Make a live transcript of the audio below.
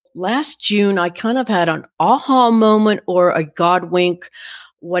last June, I kind of had an aha moment or a God wink,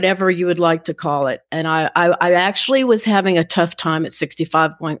 whatever you would like to call it. And I actually was having a tough time at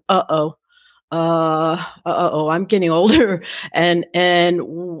 65 going, I'm getting older and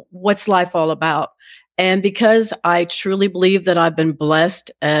what's life all about? And because I truly believe that I've been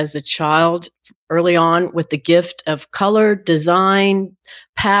blessed as a child early on with the gift of color, design,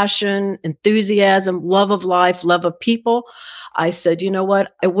 passion, enthusiasm, love of life, love of people, I said, you know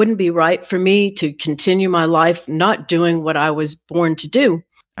what? It wouldn't be right for me to continue my life not doing what I was born to do.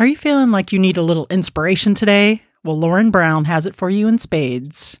 Are you feeling like you need a little inspiration today? Well, Lauren Brown has it for you in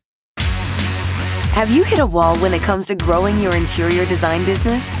spades. Have you hit a wall when it comes to growing your interior design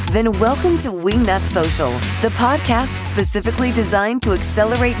business? Then welcome to Wingnut Social, the podcast specifically designed to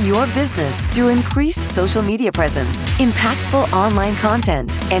accelerate your business through increased social media presence, impactful online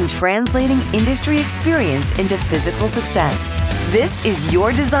content, and translating industry experience into physical success. This is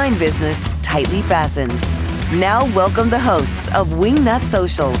your design business tightly fastened. Now welcome the hosts of Wingnut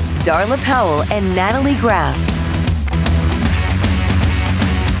Social, Darla Powell and Natalie Graff.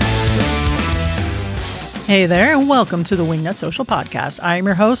 Hey there, and welcome to the Wingnut Social Podcast. I am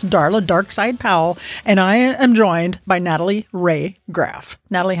your host, Darla Darkside Powell, and I am joined by Natalie Ray Graff.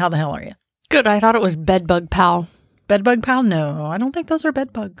 Natalie, how the hell are you? Good. I thought it was Bedbug Pal. Bedbug Pal? No, I don't think those are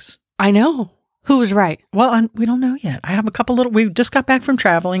bed bugs. I know. Who was right? Well, we don't know yet. I have a couple we just got back from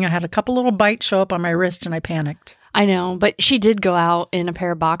traveling. I had a couple little bites show up on my wrist, and I panicked. I know, but she did go out in a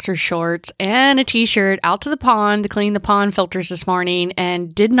pair of boxer shorts and a t-shirt out to the pond to clean the pond filters this morning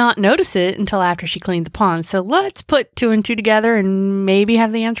and did not notice it until after she cleaned the pond. So let's put two and two together and maybe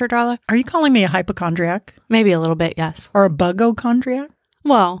have the answer, Darla. Are you calling me a hypochondriac? Maybe a little bit, yes. Or a bugochondriac?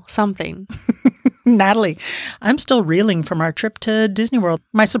 Well, something. Natalie, I'm still reeling from our trip to Disney World.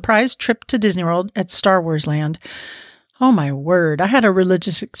 My surprise trip to Disney World at Star Wars Land. Oh my word, I had a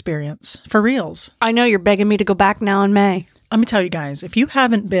religious experience. For reals. I know you're begging me to go back now in May. Let me tell you guys, if you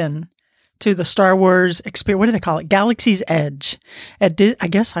haven't been to the Star Wars experience, what do they call it? Galaxy's Edge. I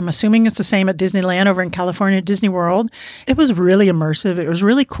guess I'm assuming it's the same at Disneyland over in California, Disney World. It was really immersive. It was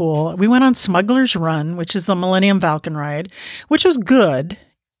really cool. We went on Smuggler's Run, which is the Millennium Falcon ride, which was good.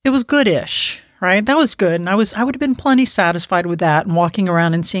 It was good-ish, right? That was good. And I would have been plenty satisfied with that and walking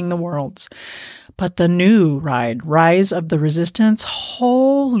around and seeing the worlds. But the new ride, Rise of the Resistance,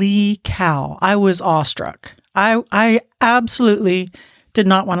 holy cow, I was awestruck. I absolutely did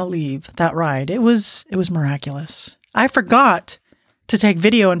not want to leave that ride. It was miraculous. I forgot to take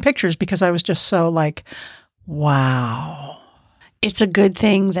video and pictures because I was just so like, wow. It's a good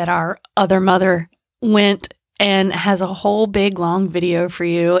thing that our other mother went and has a whole big long video for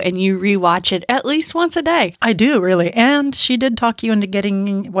you and you rewatch it at least once a day. I do, really. And she did talk you into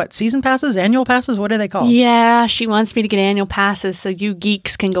getting, season passes, annual passes? What are they called? Yeah, she wants me to get annual passes so you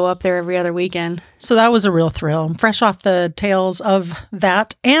geeks can go up there every other weekend. So that was a real thrill. I'm fresh off the tails of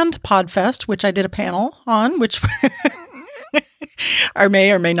that and PodFest, which I did a panel on, which I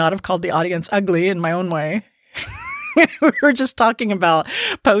may or may not have called the audience ugly in my own way. We were just talking about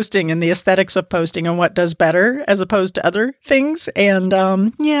posting and the aesthetics of posting and what does better as opposed to other things. And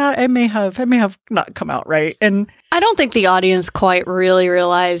it may have not come out right. And I don't think the audience quite really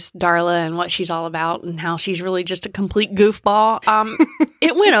realized Darla and what she's all about and how she's really just a complete goofball.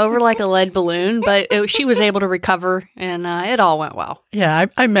 It went over like a lead balloon, but she was able to recover and it all went well. Yeah,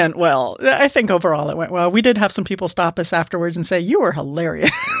 I meant well. I think overall it went well. We did have some people stop us afterwards and say, you were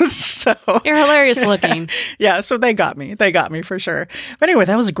hilarious. So you're hilarious looking. Yeah, so they got me. They got me for sure. But anyway,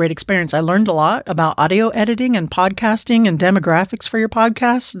 that was a great experience. I learned a lot about audio editing and podcasting and demographics for your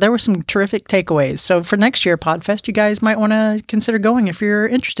podcast. There were some terrific takeaways. So for next year, PodFest, you guys might want to consider going if you're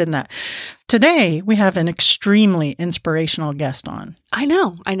interested in that. Today, we have an extremely inspirational guest on. I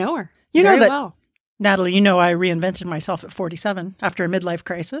know her. You very know that, well. Natalie, you know I reinvented myself at 47 after a midlife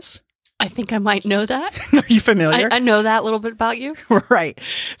crisis. I think I might know that. Are you familiar? I know that little bit about you. Right.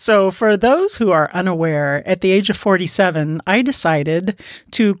 So for those who are unaware, at the age of 47, I decided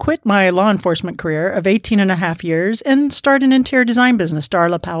to quit my law enforcement career of 18 and a half years and start an interior design business,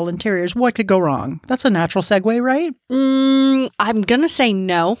 Darla Powell Interiors. What could go wrong? That's a natural segue, right? I'm going to say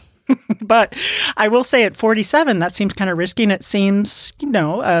no. But I will say at 47, that seems kind of risky, and it seems,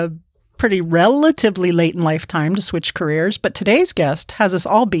 a pretty relatively late in lifetime to switch careers. But today's guest has us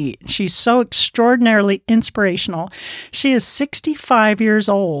all beat. She's so extraordinarily inspirational. She is 65 years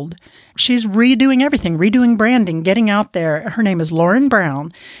old. She's redoing everything, redoing branding, getting out there. Her name is Lauren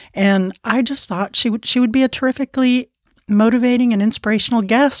Brown. And I just thought she would be a terrifically motivating and inspirational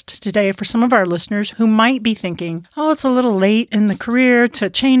guest today for some of our listeners who might be thinking, oh, it's a little late in the career to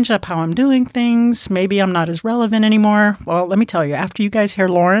change up how I'm doing things. Maybe I'm not as relevant anymore. Well, let me tell you, after you guys hear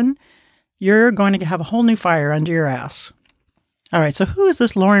Lauren, you're going to have a whole new fire under your ass. All right, so who is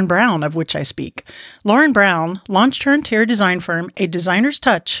this Lauren Brown of which I speak? Lauren Brown launched her interior design firm, A Designer's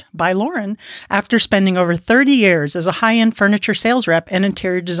Touch by Lauren, after spending over 30 years as a high-end furniture sales rep and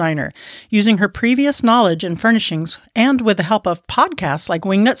interior designer. Using her previous knowledge in furnishings and with the help of podcasts like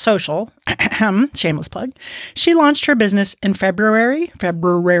Wingnut Social, shameless plug, she launched her business in February of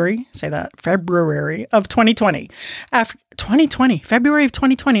 2020. February of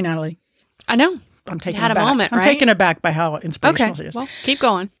 2020, Natalie. I know. I'm taken You had aback. a moment, I'm right? taken aback by how inspirational she Okay, is. well, keep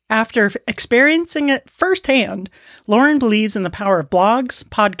going. After experiencing it firsthand, Lauren believes in the power of blogs,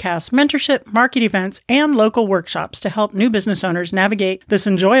 podcasts, mentorship, market events, and local workshops to help new business owners navigate this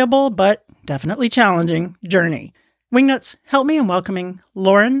enjoyable but definitely challenging journey. Wingnuts, help me in welcoming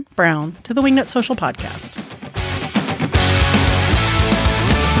Lauren Brown to the Wingnut Social Podcast.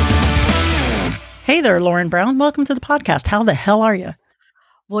 Hey there, Lauren Brown. Welcome to the podcast. How the hell are you?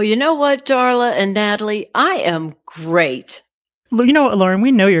 Well, you know what, Darla and Natalie? I am great. You know what, Lauren,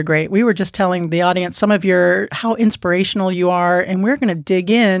 we know you're great. We were just telling the audience some of how inspirational you are, and we're going to dig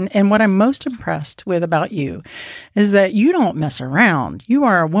in. And what I'm most impressed with about you is that you don't mess around. You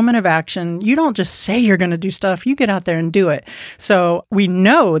are a woman of action. You don't just say you're going to do stuff. You get out there and do it. So we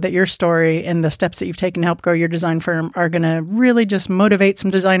know that your story and the steps that you've taken to help grow your design firm are going to really just motivate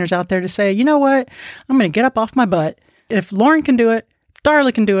some designers out there to say, you know what, I'm going to get up off my butt. If Lauren can do it,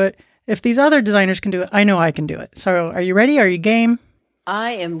 Darla can do it. If these other designers can do it, I know I can do it. So are you ready? Are you game?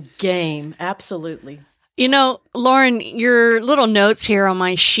 I am game. Absolutely. You know, Lauren, your little notes here on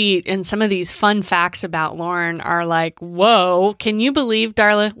my sheet and some of these fun facts about Lauren are like, whoa, can you believe,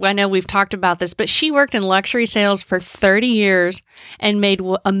 Darla? I know we've talked about this, but she worked in luxury sales for 30 years and made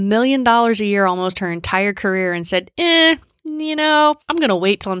 $1 million a year almost her entire career and said, you know, I'm going to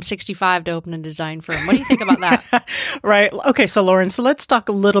wait till I'm 65 to open a design firm. What do you think about that? Right. Okay. So Lauren, let's talk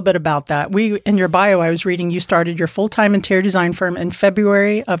a little bit about that. In your bio, I was reading you started your full-time interior design firm in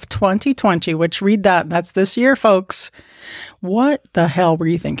February of 2020, which read that. That's this year, folks. What the hell were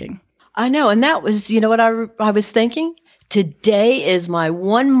you thinking? I know. And that was, you know what I was thinking? Today is my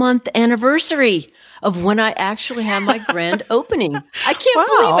 1 month anniversary of when I actually had my grand opening. I can't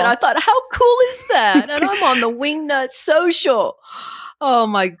believe it. I thought, how cool is that? And I'm on the Wingnut Social. Oh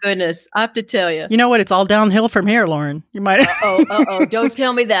my goodness. I have to tell you. You know what? It's all downhill from here, Lauren. You might. Don't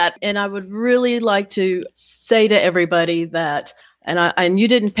tell me that. And I would really like to say to everybody that, and you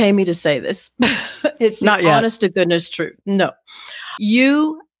didn't pay me to say this. It's the Not yet. Honest to goodness truth. No.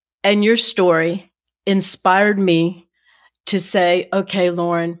 You and your story inspired me to say, okay,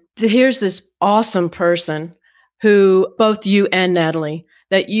 Lauren, here's this awesome person who both you and Natalie,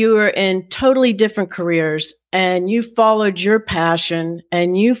 that you are in totally different careers and you followed your passion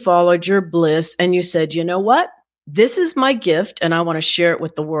and you followed your bliss and you said, you know what? This is my gift and I want to share it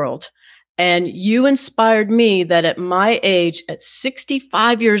with the world. And you inspired me that at my age, at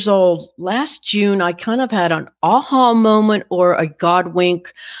 65 years old, last June, I kind of had an aha moment or a God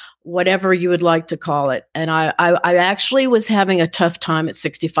wink, whatever you would like to call it. And I actually was having a tough time at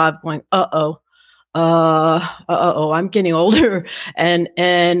 65 going, I'm getting older. And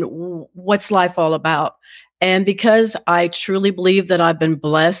what's life all about? And because I truly believe that I've been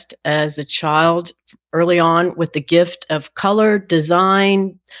blessed as a child early on with the gift of color,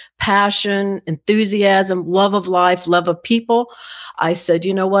 design, passion, enthusiasm, love of life, love of people, I said,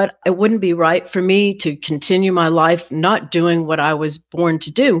 you know what? It wouldn't be right for me to continue my life not doing what I was born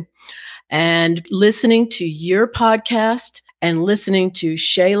to do. And listening to your podcast and listening to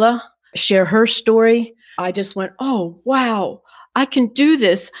Shayla share her story, I just went, oh, wow, I can do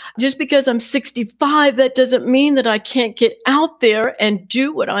this. Just because I'm 65, that doesn't mean that I can't get out there and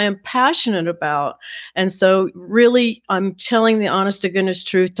do what I am passionate about. And so really, I'm telling the honest to goodness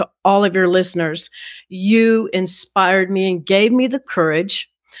truth to all of your listeners. You inspired me and gave me the courage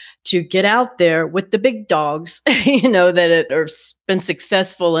to get out there with the big dogs, that have been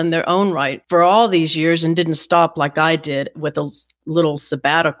successful in their own right for all these years and didn't stop like I did with a little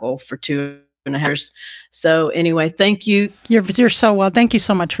sabbatical for 2.5 years. So anyway, thank you. You're so well. Thank you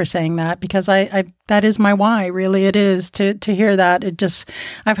so much for saying that, because I that is my why. Really, it is to hear that.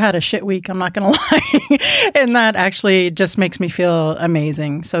 I've had a shit week. I'm not going to lie, and that actually just makes me feel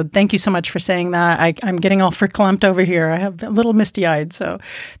amazing. So thank you so much for saying that. I'm getting all verklempt over here. I have a little misty eyed. So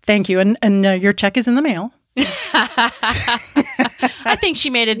thank you. And your check is in the mail. I think she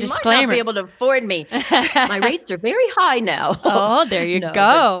made a disclaimer. You might not be able to afford me. My rates are very high now. Oh, there you No,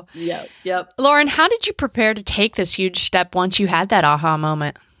 go. Yep. Lauren, how did you prepare to take this huge step once you had that aha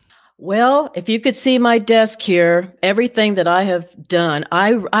moment? Well, if you could see my desk here, everything that I have done,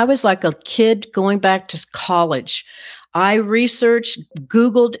 I was like a kid going back to college. I researched,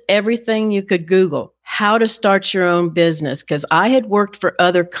 Googled everything you could Google, how to start your own business, because I had worked for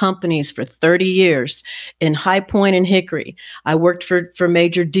other companies for 30 years in High Point and Hickory. I worked for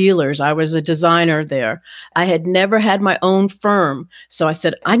major dealers. I was a designer there. I had never had my own firm. So I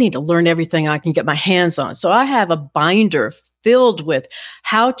said, I need to learn everything I can get my hands on. So I have a binder filled with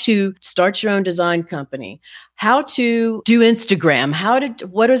how to start your own design company, how to do Instagram,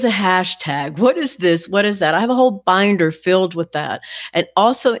 what is a hashtag? What is this? What is that? I have a whole binder filled with that. And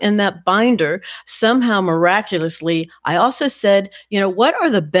also in that binder, somehow miraculously, I also said, what are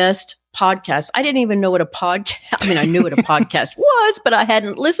the best podcasts? I didn't even know what a podcast, I knew what a podcast was, but I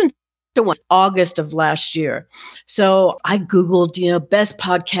hadn't listened to one. August of last year. So I Googled, best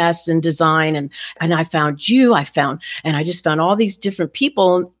podcasts in design and I found you, and I just found all these different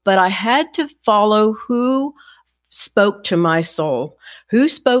people, but I had to follow who spoke to my soul, who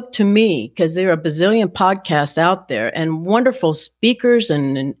spoke to me, because there are a bazillion podcasts out there and wonderful speakers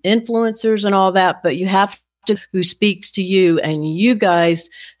and influencers and all that, but you have to who speaks to you, and you guys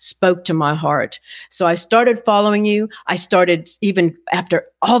spoke to my heart. So I started following you. I started, even after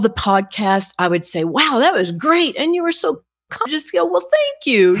all the podcasts, I would say, wow, that was great. And you were so just go, well, thank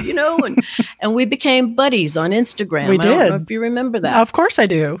you, and we became buddies on Instagram. We did. I don't know if you remember that. Of course I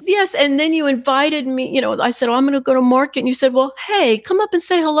do. Yes. And then you invited me, I said, I'm going to go to market. And you said, well, hey, come up and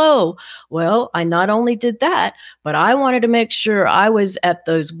say hello. Well, I not only did that, but I wanted to make sure I was at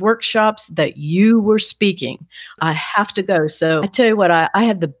those workshops that you were speaking. I have to go. So I tell you what, I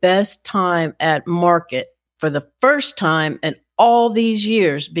had the best time at market for the first time in all these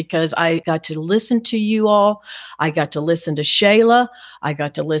years, because I got to listen to you all. I got to listen to Shayla. I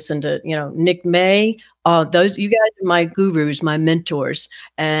got to listen to, Nick May. Those, you guys are my gurus, my mentors.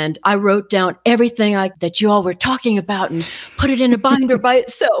 And I wrote down everything that you all were talking about and put it in a binder by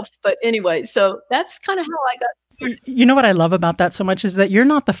itself. But anyway, so that's kind of how I got. You know what I love about that so much is that you're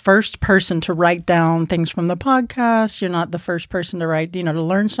not the first person to write down things from the podcast. You're not the first person to write, to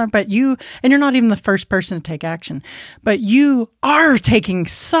learn stuff, and you're not even the first person to take action, but you are taking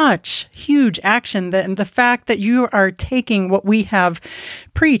such huge action and the fact that you are taking what we have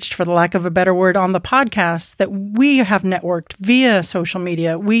preached, for the lack of a better word, on the podcast, that we have networked via social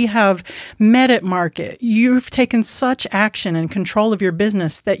media. We have met at market. You've taken such action and control of your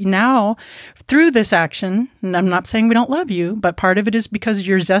business that now through this action, and I'm not saying we don't love you, but part of it is because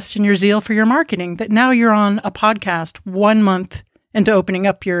your zest and your zeal for your marketing, that now you're on a podcast 1 month into opening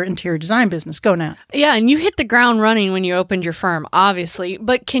up your interior design business. Go now. Yeah, and you hit the ground running when you opened your firm, obviously.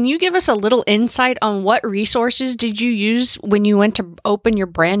 But can you give us a little insight on what resources did you use when you went to open your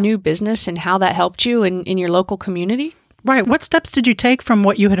brand new business and how that helped you in your local community? Right. What steps did you take from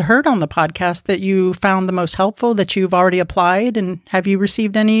what you had heard on the podcast that you found the most helpful, that you've already applied, and have you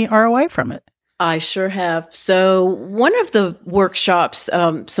received any ROI from it? I sure have. So one of the workshops,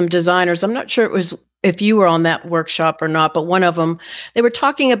 some designers, I'm not sure it was if you were on that workshop or not, but one of them, they were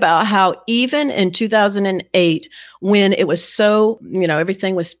talking about how even in 2008, when it was so,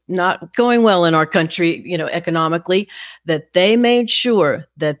 everything was not going well in our country, economically, that they made sure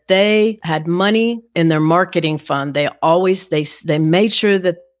that they had money in their marketing fund. They made sure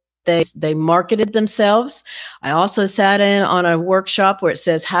that they marketed themselves. I also sat in on a workshop where it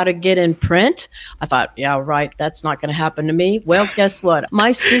says how to get in print. I thought, yeah, right, that's not going to happen to me. Well, guess what?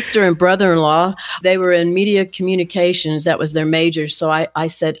 My sister and brother-in-law, they were in media communications. That was their major. So I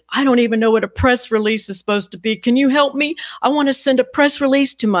said, I don't even know what a press release is supposed to be. Can you help me? I want to send a press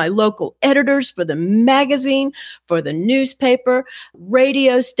release to my local editors for the magazine, for the newspaper,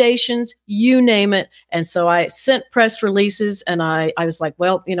 radio stations, you name it. And so I sent press releases, and I was like,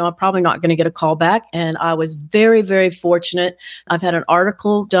 well, I'm probably not going to get a call back. And I was very, very fortunate. I've had an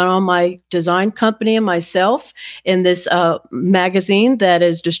article done on my design company and myself in this magazine that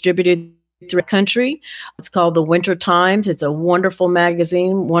is distributed through the country. It's called The Winter Times. It's a wonderful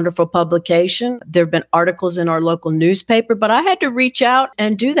magazine, wonderful publication. There have been articles in our local newspaper, but I had to reach out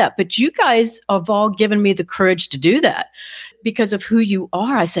and do that. But you guys have all given me the courage to do that. because of who you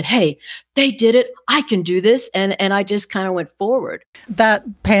are, I said, hey, they did it. I can do this. And I just kind of went forward. That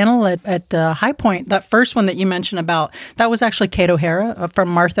panel at High Point, that first one that you mentioned about, that was actually Kate O'Hara from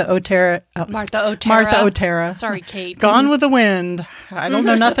Martha O'Tara. Martha O'Tara. Sorry, Kate. Gone with the Wind. I don't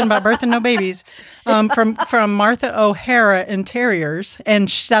know nothing about birth and no babies. From Martha O'Hara Interiors. And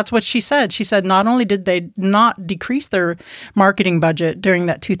that's what she said. She said not only did they not decrease their marketing budget during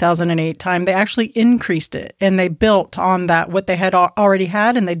that 2008 time, they actually increased it. And they built on that, what they had already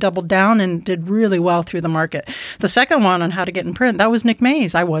had, and they doubled down and did really well through the market. The second one on how to get in print, that was Nick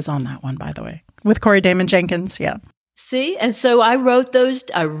Mays. I was on that one, by the way, with Corey Damon Jenkins. Yeah. See? And so I wrote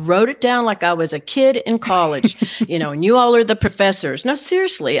it down like I was a kid in college, and you all are the professors. No,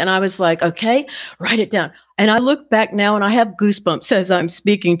 seriously. And I was like, okay, write it down. And I look back now and I have goosebumps as I'm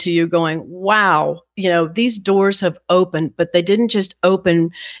speaking to you going, wow, these doors have opened, but they didn't just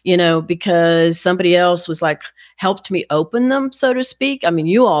open, because somebody else was like, helped me open them, so to speak. I mean,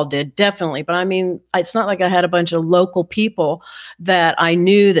 you all did, definitely. But I mean, it's not like I had a bunch of local people that I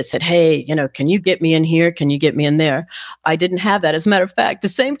knew that said, hey, can you get me in here? Can you get me in there? I didn't have that. As a matter of fact, the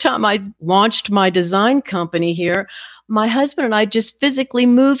same time I launched my design company here, my husband and I just physically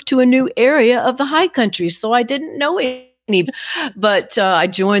moved to a new area of the high country. So I didn't know any, but I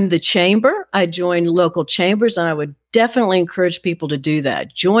joined the chamber. I joined local chambers, and I would definitely encourage people to do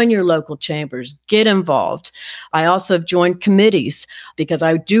that. Join your local chambers, get involved. I also have joined committees because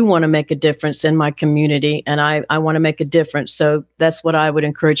I do want to make a difference in my community, and I want to make a difference. So that's what I would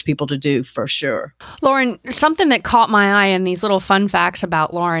encourage people to do for sure. Lauren, something that caught my eye in these little fun facts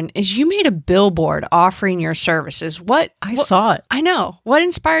about Lauren is you made a billboard offering your services. I saw it. I know. What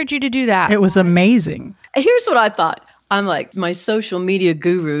inspired you to do that? It was amazing. Here's what I thought. I'm like, my social media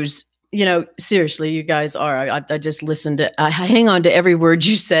gurus, seriously, you guys are. I just listened I hang on to every word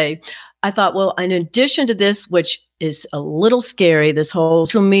you say. I thought, well, in addition to this, which is a little scary, this whole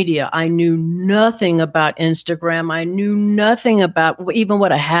social media, I knew nothing about Instagram. I knew nothing about even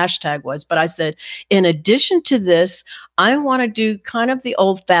what a hashtag was. But I said, in addition to this, I want to do kind of the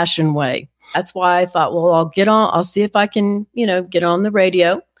old fashioned way. That's why I thought, well, I'll see if I can, get on the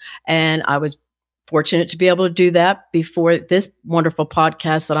radio. And I was fortunate to be able to do that before this wonderful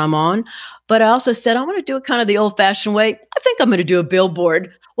podcast that I'm on. But I also said, I want to do it kind of the old fashioned way. I think I'm going to do a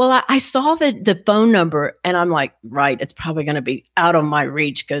billboard. Well, I saw the phone number and I'm like, right, it's probably going to be out of my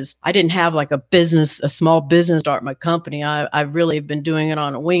reach because I didn't have like a small business to start my company. I really have been doing it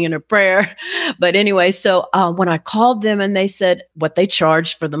on a wing and a prayer. But anyway, so when I called them and they said what they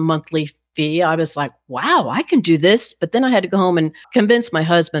charged for the monthly fee, I was like, wow, I can do this. But then I had to go home and convince my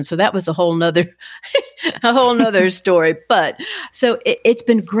husband. So that was a whole nother story. But so it's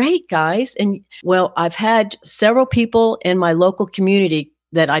been great, guys. And well, I've had several people in my local community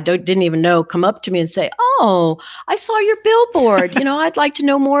that I didn't even know come up to me and say, oh, I saw your billboard. I'd like to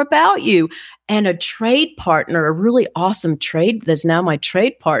know more about you. And a trade partner, a really awesome trade that's now my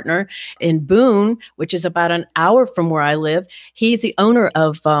trade partner in Boone, which is about an hour from where I live. He's the owner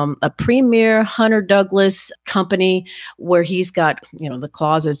of a premier Hunter Douglas company where he's got, the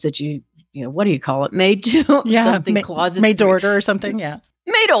closets that what do you call it? Made to? Yeah, closet. Made to order or something. Yeah.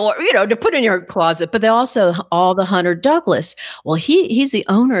 Made to put in your closet, but they also all the Hunter Douglas. Well, he's the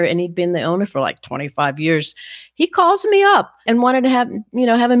owner, and he'd been the owner for like 25 years. He calls me up and wanted to have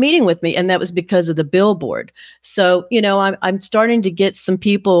a meeting with me, and that was because of the billboard. So I'm starting to get some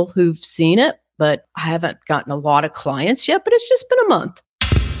people who've seen it, but I haven't gotten a lot of clients yet. But it's just been a month.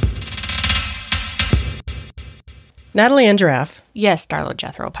 Natalie Ann Giraffe. Yes, Darla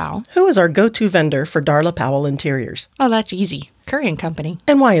Jethro Powell. Who is our go-to vendor for Darla Powell Interiors? Oh, that's easy. Curry & Company.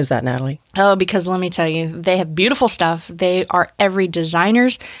 And why is that, Natalie? Oh, because let me tell you, they have beautiful stuff. They are every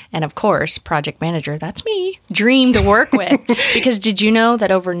designer's and, of course, project manager, that's me, dream to work with. Because did you know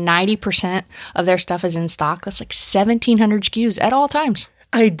that over 90% of their stuff is in stock? That's like 1,700 SKUs at all times.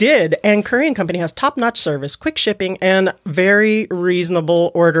 I did. And Curry & Company has top-notch service, quick shipping, and very reasonable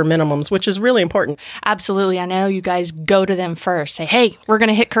order minimums, which is really important. Absolutely. I know you guys go to them first. Say, hey, we're going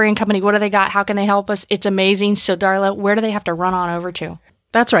to hit Curry & Company. What do they got? How can they help us? It's amazing. So, Darla, where do they have to run on over to?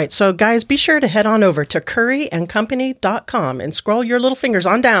 That's right. So, guys, be sure to head on over to curryandcompany.com and scroll your little fingers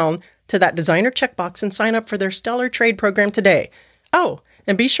on down to that designer checkbox and sign up for their stellar trade program today. Oh,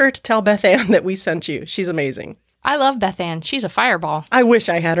 and be sure to tell Beth Ann that we sent you. She's amazing. I love Beth Ann. She's a fireball. I wish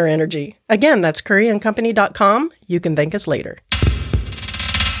I had her energy. Again, that's curryandcompany.com. You can thank us later.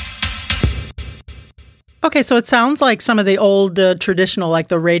 Okay, so it sounds like some of the old traditional, like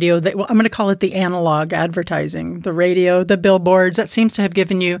the radio, I'm going to call it the analog advertising, the radio, the billboards. That seems to have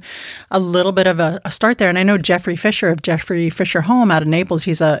given you a little bit of a start there. And I know Jeffrey Fisher of Jeffrey Fisher Home out of Naples.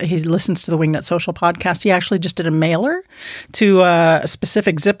 He listens to the Wingnut Social podcast. He actually just did a mailer to a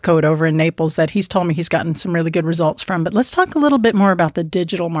specific zip code over in Naples that he's told me he's gotten some really good results from. But let's talk a little bit more about the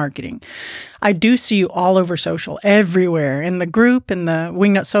digital marketing. I do see you all over social, everywhere, in the group, in the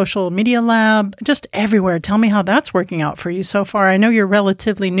Wingnut Social Media Lab, just everywhere. Tell me how that's working out for you so far. I know you're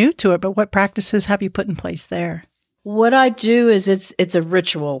relatively new to it, but what practices have you put in place there? What I do is it's a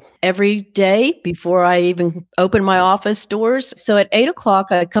ritual every day before I even open my office doors. So at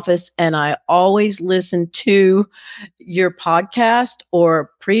 8:00, I come office and I always listen to your podcast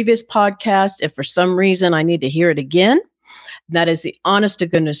or previous podcast. If for some reason I need to hear it again, that is the honest to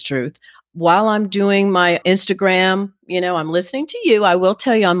goodness truth. While I'm doing my Instagram, I'm listening to you. I will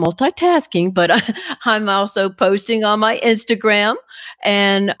tell you I'm multitasking, but I'm also posting on my Instagram.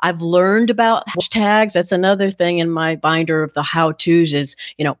 And I've learned about hashtags. That's another thing in my binder of the how-tos is,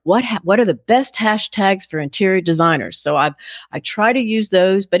 what are the best hashtags for interior designers? So I try to use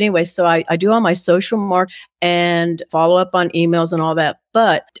those. But anyway, so I do all my social marketing and follow up on emails and all that.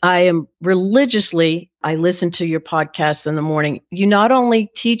 But I am I listen to your podcasts in the morning. You not only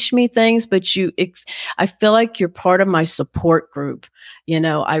teach me things, but I feel like you're part of my support group.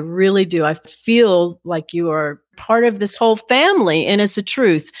 I really do. I feel like you are part of this whole family, and it's the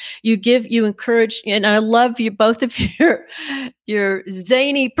truth. You encourage, and I love you, both of your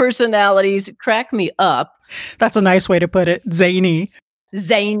zany personalities crack me up. That's a nice way to put it. Zany.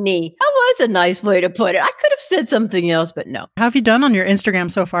 That was a nice way to put it. I could have said something else, but no. How have you done on your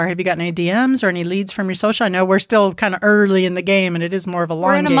Instagram so far? Have you gotten any DMs or any leads from your social? I know we're still kind of early in the game, and it is more of a long game.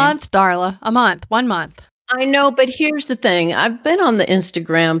 We're in a month, Darla. 1 month. I know, but here's the thing. I've been on the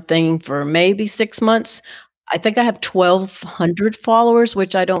Instagram thing for maybe 6 months. I think I have 1,200 followers,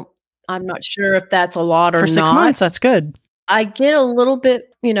 which I'm not sure if that's a lot or not. For 6 months, that's good. I get a little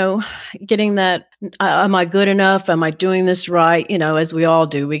bit, getting that, am I good enough? Am I doing this right? As we all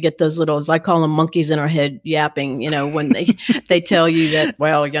do, we get those little, as I call them, monkeys in our head yapping, when they tell you that,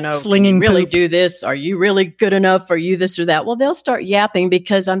 well, slinging really poop. Do this. Are you really good enough? Are you this or that? Well, they'll start yapping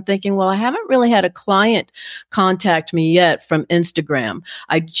because I'm thinking, well, I haven't really had a client contact me yet from Instagram.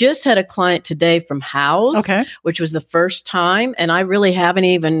 I just had a client today from Houzz, which was the first time. And I really haven't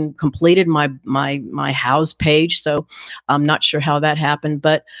even completed my Houzz page. So I'm not sure how that happened,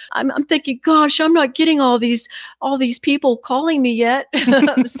 but I'm thinking, gosh, I'm not getting all these people calling me yet.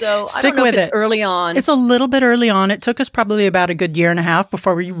 So Stick I don't know with if it's it. early on. It's a little bit early on. It took us probably about a good year and a half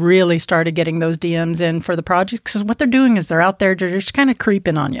before we really started getting those DMs in for the project. Because what they're doing is they're out there, they're just kind of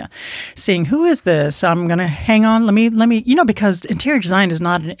creeping on you, seeing who is this? I'm going to hang on. Let me, because interior design is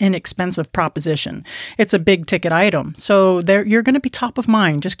not an inexpensive proposition. It's a big ticket item. So you're going to be top of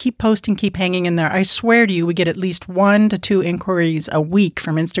mind. Just keep posting, keep hanging in there. I swear to you, we get at least 1 to 2 inquiries a week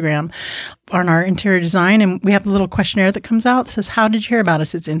from Instagram on our interior design. And we have a little questionnaire that comes out that says, how did you hear about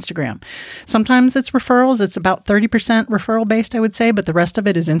us? It's Instagram. Sometimes it's referrals. It's about 30% referral based, I would say, but the rest of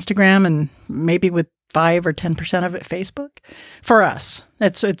it is Instagram and maybe with 5 or 10% of it Facebook. For us,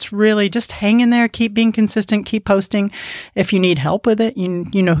 it's really just hang in there, keep being consistent, keep posting. If you need help with it,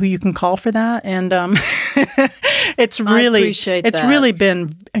 you know who you can call for that. And it's really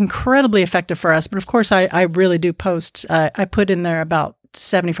been incredibly effective for us. But of course, I really do post. I put in there about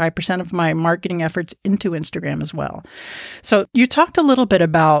 75% of my marketing efforts into Instagram as well. So you talked a little bit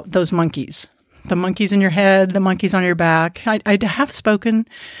about those monkeys. The monkeys in your head, the monkeys on your back. I have spoken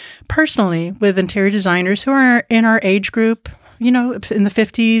personally with interior designers who are in our age group, in the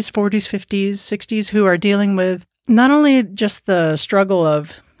 50s, 40s, 50s, 60s, who are dealing with not only just the struggle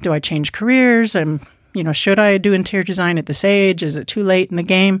of, do I change careers? Should I do interior design at this age? Is it too late in the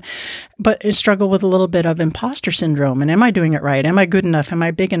game? But I struggle with a little bit of imposter syndrome. And am I doing it right? Am I good enough? Am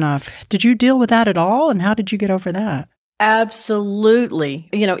I big enough? Did you deal with that at all? And how did you get over that? Absolutely.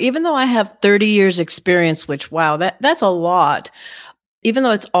 Even though I have 30 years experience, which, wow, that's a lot. Even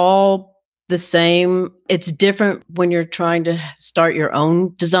though it's all the same, it's different when you're trying to start your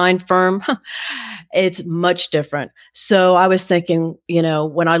own design firm. It's much different. So I was thinking,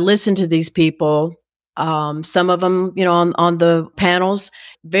 when I listen to these people, some of them, on the panels,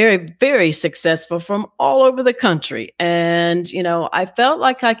 very, very successful from all over the country. And, I felt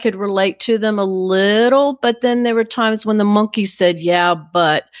like I could relate to them a little, but then there were times when the monkey said, yeah,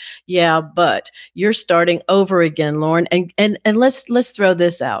 but you're starting over again, Lauren. And let's throw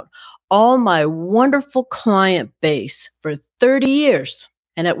this out. All my wonderful client base for 30 years,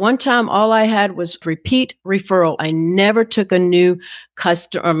 And at one time, all I had was repeat referral. I never took a new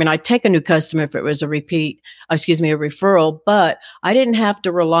customer. I mean, I'd take a new customer if it was a referral, but I didn't have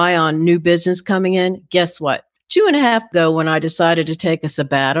to rely on new business coming in. Guess what? 2.5 ago, when I decided to take a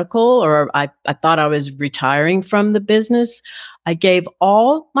sabbatical, or I thought I was retiring from the business, I gave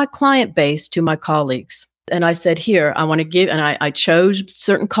all my client base to my colleagues. And I said, here, I want to give, and I chose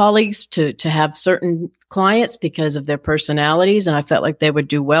certain colleagues to have certain clients because of their personalities, and I felt like they would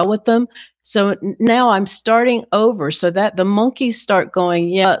do well with them. So now I'm starting over so that the monkeys start going,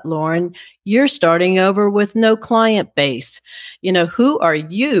 yeah, Lauren, you're starting over with no client base. Who are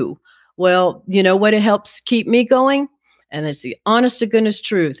you? Well, you know what helps keep me going? And it's the honest to goodness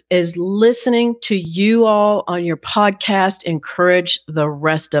truth, is listening to you all on your podcast encourage the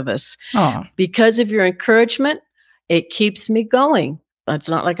rest of us. Aww. Because of your encouragement, it keeps me going. It's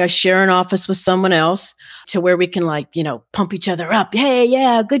not like I share an office with someone else to where we can pump each other up. Hey,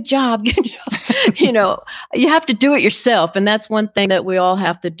 yeah, good job. Good job. You have to do it yourself. And that's one thing that we all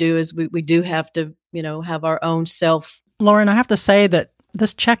have to do is we do have to, have our own self. Lauren, I have to say that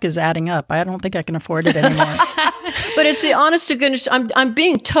this check is adding up. I don't think I can afford it anymore. But it's the honest to goodness. I'm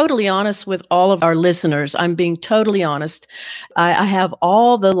being totally honest with all of our listeners. I'm being totally honest. I have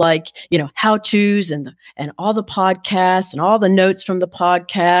all the how-tos and all the podcasts and all the notes from the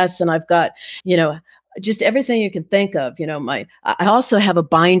podcasts. And I've got, just everything you can think of. I also have a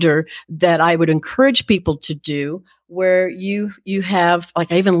binder that I would encourage people to do where you have, I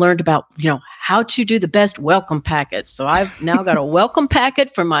even learned about, how to do the best welcome packets. So I've now got a welcome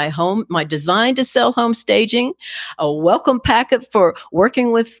packet for my design to sell home staging, a welcome packet for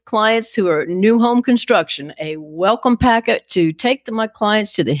working with clients who are new home construction, a welcome packet to take my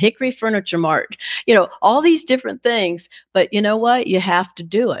clients to the Hickory Furniture Mart, all these different things. But you know what? You have to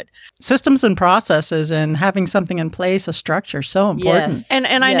do it. Systems and processes and having something in place, a structure, so important. Yes. And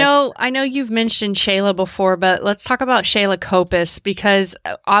Yes. I know you've mentioned Shayla before, but let's talk about Shayla Kopis, because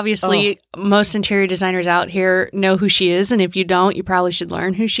obviously most interior designers out here know who she is. And if you don't, you probably should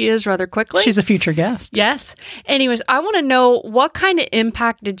learn who she is rather quickly. She's a future guest. Yes. Anyways, I want to know, what kind of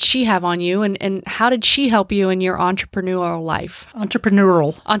impact did she have on you, and how did she help you in your entrepreneurial life?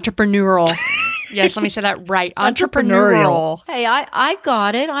 Entrepreneurial. Yes, let me say that right. Entrepreneurial. Hey, I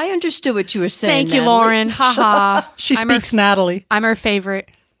got it. I understood what you were saying. Thank you, Natalie. Lauren. Haha. She speaks Natalie. I'm her favorite.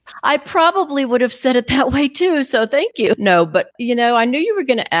 I probably would have said it that way too. So thank you. No, but I knew you were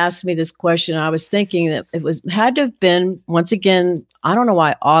going to ask me this question. I was thinking that it had to have been, once again, I don't know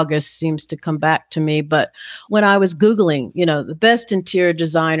why August seems to come back to me, but when I was Googling, the best interior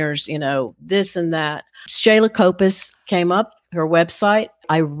designers, this and that, Shayla Kopis came up, her website.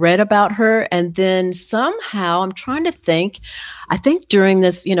 I read about her, and then somehow I'm trying to think, I think during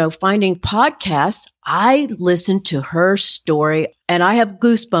this, finding podcasts, I listened to her story, and I have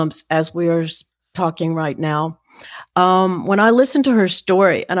goosebumps as we are talking right now. When I listened to her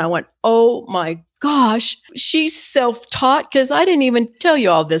story and I went, oh my gosh, she's self-taught, because I didn't even tell you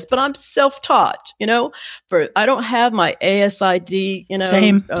all this, but I'm self-taught, I don't have my ASID,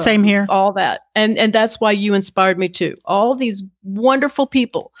 Same here. All that. And that's why you inspired me too. All these wonderful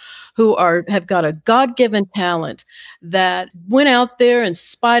people who have got a God-given talent that went out there in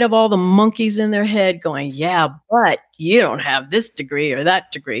spite of all the monkeys in their head going, yeah, but you don't have this degree or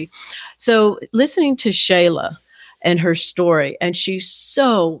that degree. So listening to Shayla and her story, and she's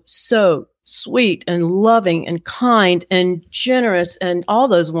so sweet and loving and kind and generous and all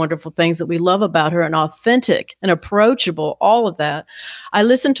those wonderful things that we love about her, and authentic and approachable, all of that. I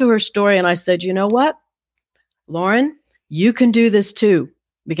listened to her story and I said, you know what, Lauren, you can do this too,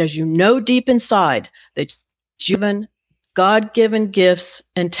 because deep inside that you've been God-given gifts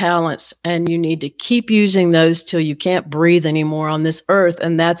and talents, and you need to keep using those till you can't breathe anymore on this earth.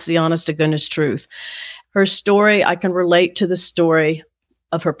 And that's the honest to goodness truth. Her story, I can relate to the story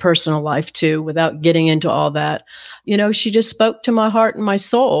of her personal life too, without getting into all that. She just spoke to my heart and my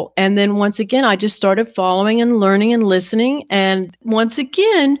soul. And then once again, I just started following and learning and listening. And once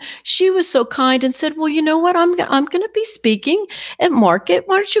again, she was so kind and said, well, you know what? I'm going to be speaking at Market.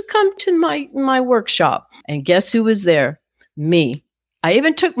 Why don't you come to my workshop? And guess who was there? Me. I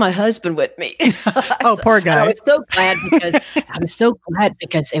even took my husband with me. Oh, poor guy. I was so glad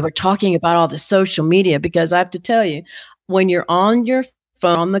because they were talking about all the social media, because I have to tell you, when you're on your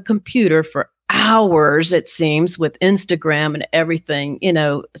phone, on the computer for hours, it seems, with Instagram and everything,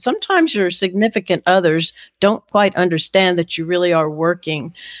 sometimes your significant others don't quite understand that you really are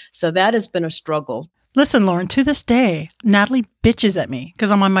working. So that has been a struggle. Listen, Lauren, to this day, Natalie bitches at me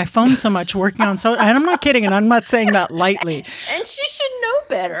because I'm on my phone so much working on and I'm not kidding, and I'm not saying that lightly. And she should know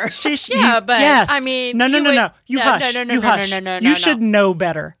better. Yes. I mean, no. You hush. No. You should know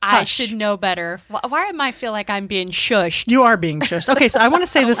better. I Hush. should know better. Why am I feel like I'm being shushed? You are being shushed. Okay, so I want to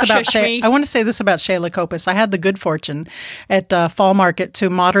say this about Shush me. I want to say this about Shayla Kopis. I had the good fortune at Fall Market to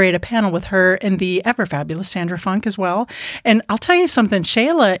moderate a panel with her and the ever fabulous Sandra Funk as well. And I'll tell you something.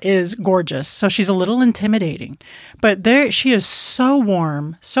 Shayla is gorgeous, so she's a little intimidating, but she is so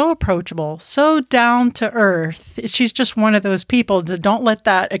warm, so approachable, so down to earth. She's just one of those people that don't let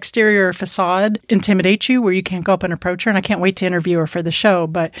that exterior facade intimidate you where you can't go up and approach her. And I can't wait to interview her for the show.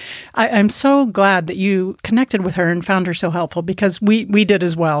 But I'm so glad that you connected with her and found her so helpful, because we did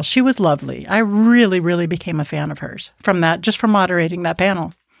as well. She was lovely. I really, really became a fan of hers from moderating that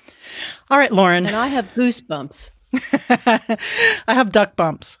panel. All right, Lauren. And I have goosebumps. I have duck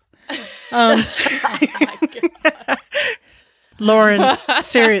bumps. Lauren,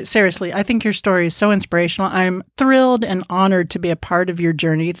 seriously, I think your story is so inspirational. I'm thrilled and honored to be a part of your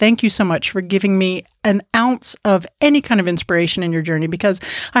journey. Thank you so much for giving me an ounce of any kind of inspiration in your journey, because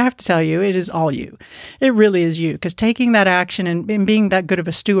I have to tell you, it is all you. It really is you, because taking that action and being that good of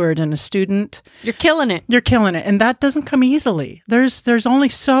a steward and a student. You're killing it. You're killing it. And that doesn't come easily. There's only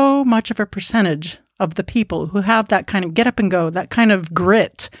so much of a percentage of the people who have that kind of get up and go, that kind of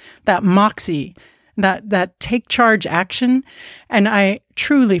grit, that moxie, that take charge action. And I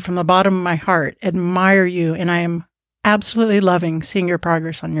truly, from the bottom of my heart, admire you. And I am absolutely loving seeing your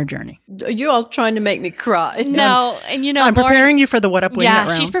progress on your journey. You're all trying to make me cry. No, and I'm preparing you for the What Up Wingnut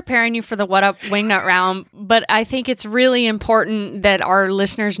round. Yeah, she's preparing you for the What Up Wingnut round. But I think it's really important that our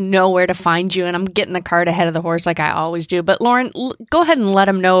listeners know where to find you. And I'm getting the cart ahead of the horse like I always do. But Lauren, go ahead and let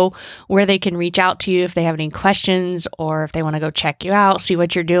them know where they can reach out to you if they have any questions, or if they want to go check you out, see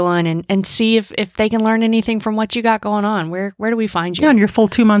what you're doing, and see if they can learn anything from what you got going on. Where do we find you? Yeah, and your full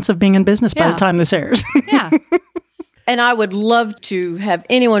 2 months of being in business by the time this airs. Yeah. And I would love to have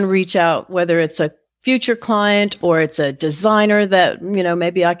anyone reach out, whether it's a future client or it's a designer that,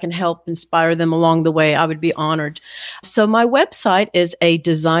 maybe I can help inspire them along the way. I would be honored. So my website is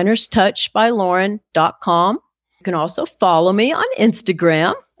adesignerstouchbylauren.com. You can also follow me on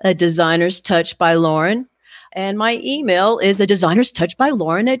Instagram, A Designer's Touch by Lauren. And my email is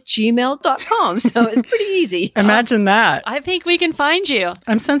adesignerstouchbylauren@gmail.com. So it's pretty easy. Imagine that. I think we can find you.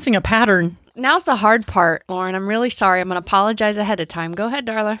 I'm sensing a pattern. Now's the hard part, Lauren. I'm really sorry. I'm going to apologize ahead of time. Go ahead,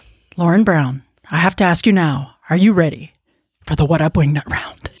 Darla. Lauren Brown, I have to ask you now, are you ready for the What Up Wingnut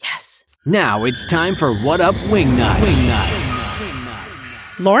round? Yes. Now it's time for What Up Wingnut.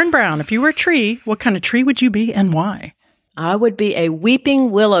 Lauren Brown, if you were a tree, what kind of tree would you be and why? I would be a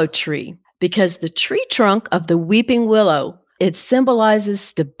weeping willow tree, because the tree trunk of the weeping willow, it symbolizes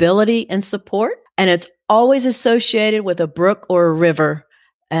stability and support, and it's always associated with a brook or a river.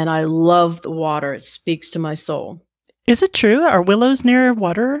 And I love the water. It speaks to my soul. Is it true? Are willows near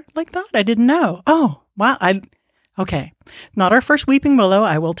water like that? I didn't know. Oh, wow. Okay. Not our first weeping willow,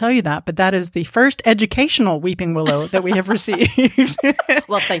 I will tell you that, but that is the first educational weeping willow that we have received.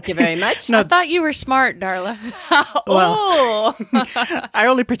 Well, thank you very much. I thought you were smart, Darla. Well, I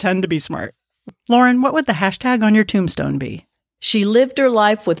only pretend to be smart. Lauren, what would the hashtag on your tombstone be? She lived her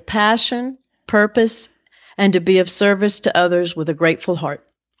life with passion, purpose, and to be of service to others with a grateful heart.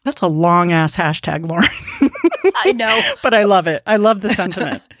 That's a long-ass hashtag, Lauren. I know. But I love it. I love the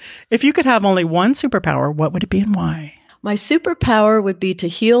sentiment. If you could have only one superpower, what would it be and why? My superpower would be to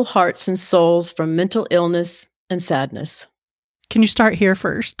heal hearts and souls from mental illness and sadness. Can you start here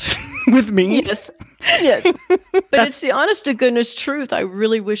first with me? Yes. But it's the honest to goodness truth. I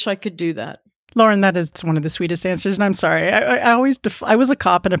really wish I could do that. Lauren, that is one of the sweetest answers, and I'm sorry. I always I was a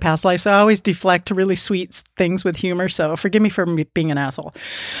cop in a past life, so I always deflect to really sweet things with humor, so forgive me for being an asshole.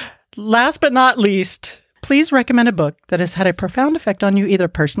 Last but not least, please recommend a book that has had a profound effect on you either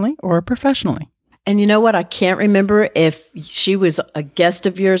personally or professionally. And you know what? I can't remember if she was a guest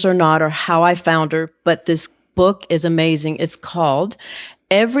of yours or not, or how I found her, but this book is amazing. It's called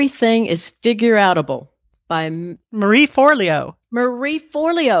Everything is Figureoutable by Marie Forleo. Marie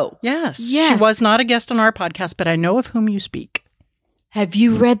Forleo. Yes. She was not a guest on our podcast, but I know of whom you speak. Have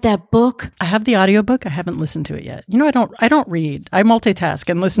you read that book? I have the audiobook. I haven't listened to it yet. I don't read. I multitask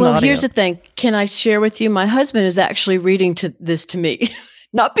and listen to audio. Well, here's the thing. Can I share with you? My husband is actually reading this to me.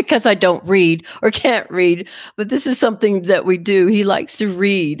 Not because I don't read or can't read, but this is something that we do. He likes to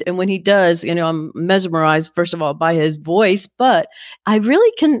read. And when he does, I'm mesmerized, first of all, by his voice, but I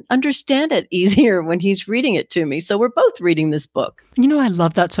really can understand it easier when he's reading it to me. So we're both reading this book. I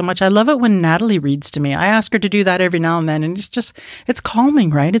love that so much. I love it when Natalie reads to me. I ask her to do that every now and then. And it's calming,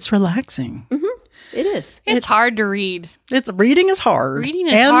 right? It's relaxing. Mm-hmm. It is. It's hard to read. Reading is hard. Reading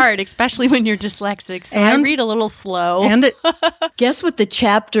is hard, especially when you're dyslexic. So I read a little slow. And Guess what the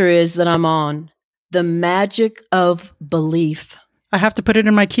chapter is that I'm on? The magic of belief. I have to put it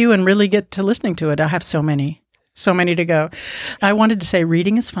in my queue and really get to listening to it. I have so many to go. I wanted to say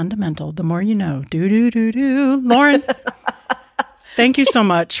reading is fundamental. The more you know. Lauren, thank you so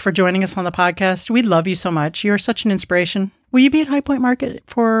much for joining us on the podcast. We love you so much. You're such an inspiration. Will you be at High Point Market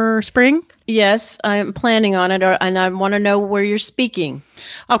for spring? Yes, I'm planning on it, and I want to know where you're speaking.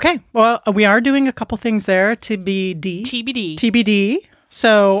 Okay. Well, we are doing a couple things there. TBD.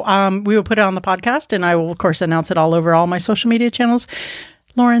 So we will put it on the podcast, and I will, of course, announce it all over all my social media channels.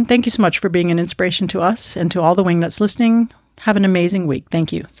 Lauren, thank you so much for being an inspiration to us and to all the Wingnuts listening. Have an amazing week.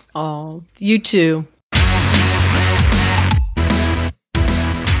 Thank you. Oh, you too.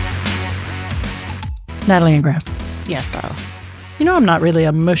 Natalie and Graf. Yes, darling. You know, I'm not really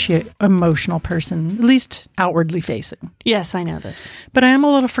a mushy, emotional person, at least outwardly facing. Yes, I know this. But I am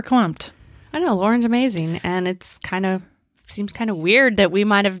a little verklempt. I know, Lauren's amazing. And it's seems kind of weird that we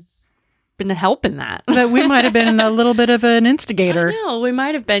might have been helping that. That we might have been a little bit of an instigator. I know, we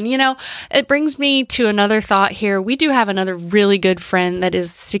might have been. You know, it brings me to another thought here. We do have another really good friend that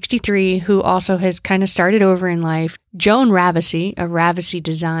is 63 who also has kind of started over in life. Joan Ravesey of Ravesey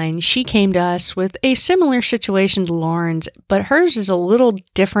Design. She came to us with a similar situation to Lauren's, but hers is a little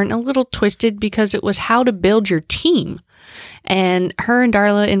different, a little twisted because it was how to build your team. And her and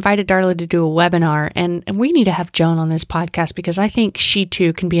Darla invited Darla to do a webinar, and we need to have Joan on this podcast because I think she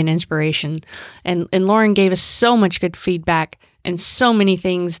too can be an inspiration. And Lauren gave us so much good feedback and so many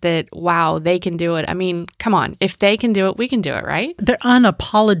things that, wow, they can do it. I mean, come on. If they can do it, we can do it, right? They're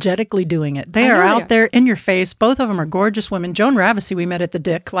unapologetically doing it. They are out there in your face. Both of them are gorgeous women. Joan Ravesey we met at the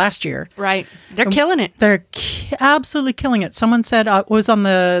Dick last year. Right. They're killing it. They're absolutely killing it. Someone said, was on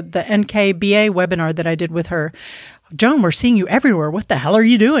the NKBA webinar that I did with her, Joan, we're seeing you everywhere. What the hell are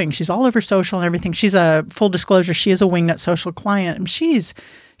you doing? She's all over social and everything. She's a full disclosure. She is a Wingnut social client, and she is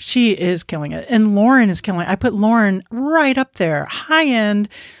killing it. And Lauren is killing it. I put Lauren right up there. High end,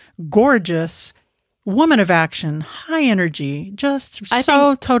 gorgeous, woman of action, high energy, just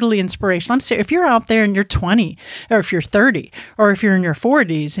totally inspirational. I'm serious. If you're out there and you're 20, or if you're 30, or if you're in your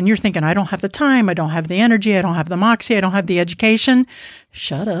 40s and you're thinking, I don't have the time, I don't have the energy, I don't have the moxie, I don't have the education,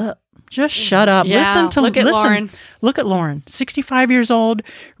 shut up. Just shut up. Yeah, look at Lauren. Look at Lauren, 65 years old,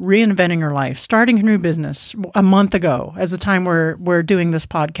 reinventing her life, starting her new business a month ago as the time we're doing this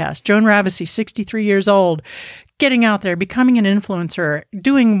podcast. Joan Ravesey, 63 years old, getting out there, becoming an influencer,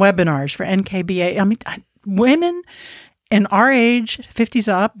 doing webinars for NKBA. I mean, women in our age,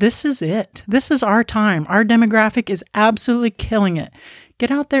 50s up, this is it. This is our time. Our demographic is absolutely killing it. Get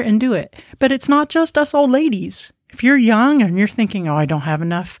out there and do it. But it's not just us old ladies. If you're young and you're thinking, oh, I don't have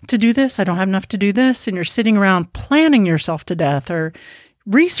enough to do this, I don't have enough to do this, and you're sitting around planning yourself to death or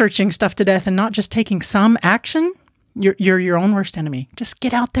researching stuff to death and not just taking some action, you're your own worst enemy. Just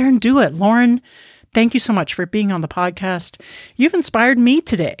get out there and do it. Lauren, thank you so much for being on the podcast. You've inspired me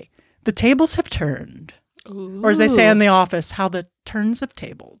today. The tables have turned. Ooh. Or as they say in The Office, how the turns have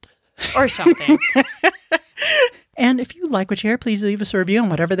tabled. Or something. And if you like what you hear, please leave us a review on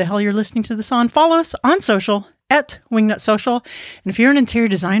whatever the hell you're listening to this on. Follow us on social at Wingnut Social. And if you're an interior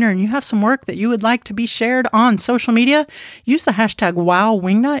designer and you have some work that you would like to be shared on social media, use the hashtag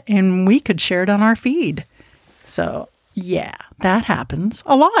WowWingnut and we could share it on our feed. So yeah, that happens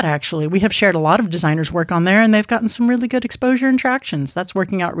a lot, actually. We have shared a lot of designers' work on there, and they've gotten some really good exposure and tractions. That's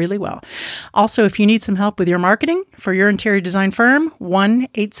working out really well. Also, if you need some help with your marketing for your interior design firm,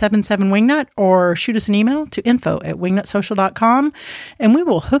 1-877-WINGNUT, or shoot us an email to info@wingnutsocial.com, and we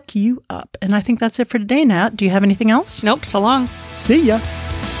will hook you up. And I think that's it for today, Nat. Do you have anything else? Nope, so long. See ya.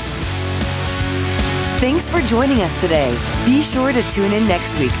 Thanks for joining us today. Be sure to tune in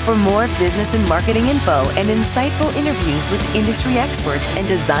next week for more business and marketing info and insightful interviews with industry experts and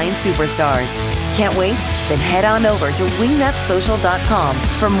design superstars. Can't wait? Then head on over to wingnutsocial.com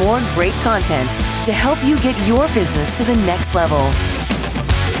for more great content to help you get your business to the next level.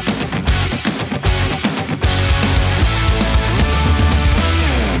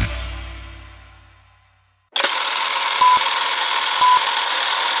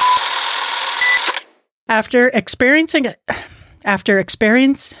 After experiencing, I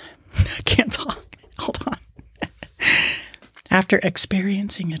can't talk. Hold on. After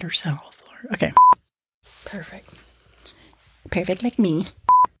experiencing it herself. Okay. Perfect like me.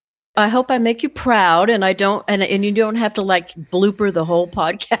 I hope I make you proud, and I don't, and you don't have to like blooper the whole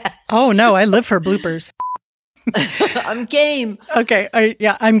podcast. Oh no, I live for bloopers. I'm game. Okay,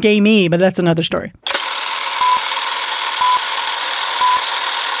 I'm gamey, but that's another story.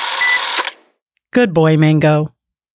 Good boy, Mango.